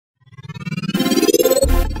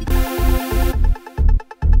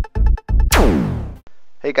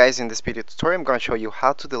guys, in this video tutorial I'm going to show you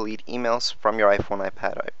how to delete emails from your iPhone,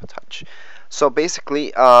 iPad, or iPod Touch. So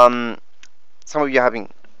basically, some of you are having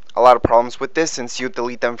a lot of problems with this since you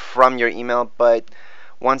delete them from your email, but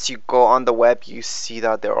once you go on the web you see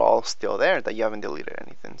that they're all still there, that you haven't deleted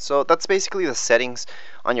anything. So that's basically the settings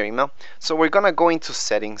on your email. So we're gonna go into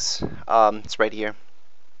settings. It's right here.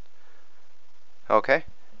 Okay,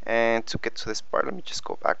 and to get to this part, let me just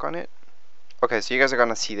go back on it. Okay, so you guys are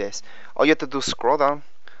gonna see this. All you have to do is scroll down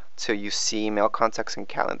till you see email contacts and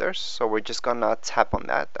calendars. So we're just gonna tap on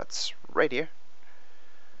that. That's right here.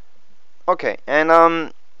 Okay,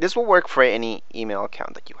 and this will work for any email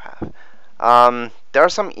account that you have. There are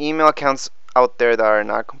some email accounts out there that are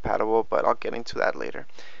not compatible, but I'll get into that later.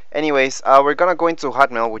 Anyways, we're gonna go into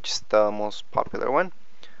Hotmail, which is the most popular one.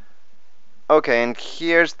 Okay, and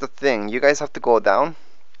here's the thing. You guys have to go down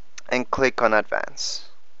and click on Advanced.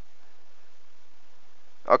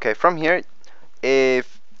 Okay, from here,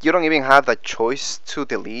 if you don't even have the choice to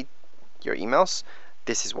delete your emails,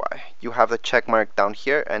 this is why. You have the check mark down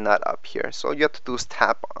here and not up here. So all you have to do is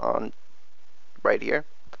tap on right here,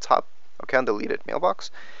 the top, okay, on deleted mailbox,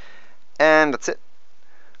 and that's it.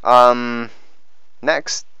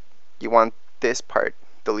 Next, you want this part,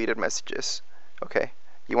 deleted messages. Okay,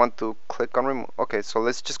 you want to click on remove. Okay, so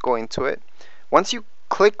let's just go into it. Once you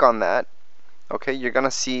click on that, okay, you're gonna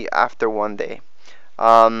see after 1 day.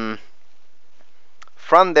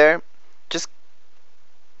 From there, just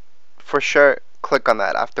for sure click on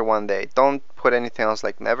that after 1 day. Don't put anything else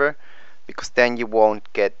like never, because then you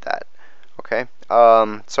won't get that. Okay.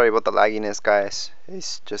 Sorry about the lagginess, guys.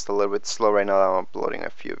 It's just a little bit slow right now. I'm uploading a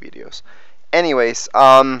few videos. Anyways,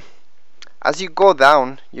 as you go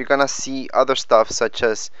down, you're gonna see other stuff such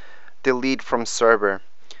as delete from server.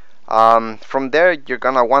 From there, you're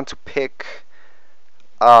gonna want to pick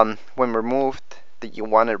when removed, that you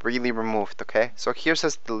want it really removed. Okay, so here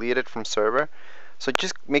says deleted from server, so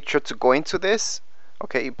just make sure to go into this.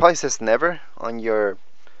 Okay, it probably says never on your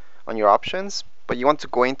options, but you want to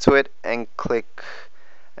go into it and click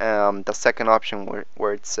the second option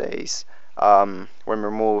where it says when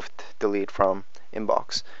removed, delete from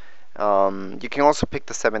inbox. You can also pick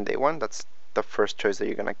the 7-day one. That's the first choice that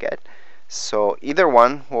you're gonna get, so either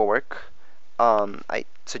one will work. I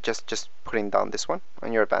suggest just putting down this one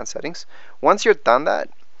on your advanced settings. Once you're done that,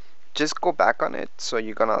 just go back on it. So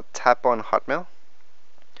you're gonna tap on Hotmail,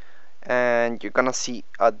 and you're gonna see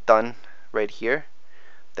a done right here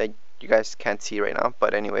that you guys can't see right now,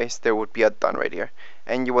 but anyways, there would be a done right here,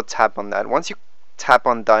 and you will tap on that. Once you tap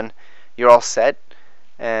on done, you're all set,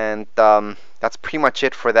 and that's pretty much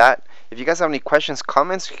it for that. If you guys have any questions,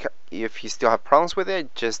 comments, if you still have problems with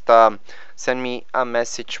it, just send me a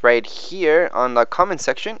message right here on the comment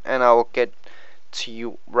section, and I will get to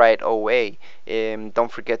you right away.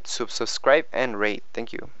 Don't forget to subscribe and rate.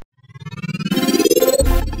 Thank you.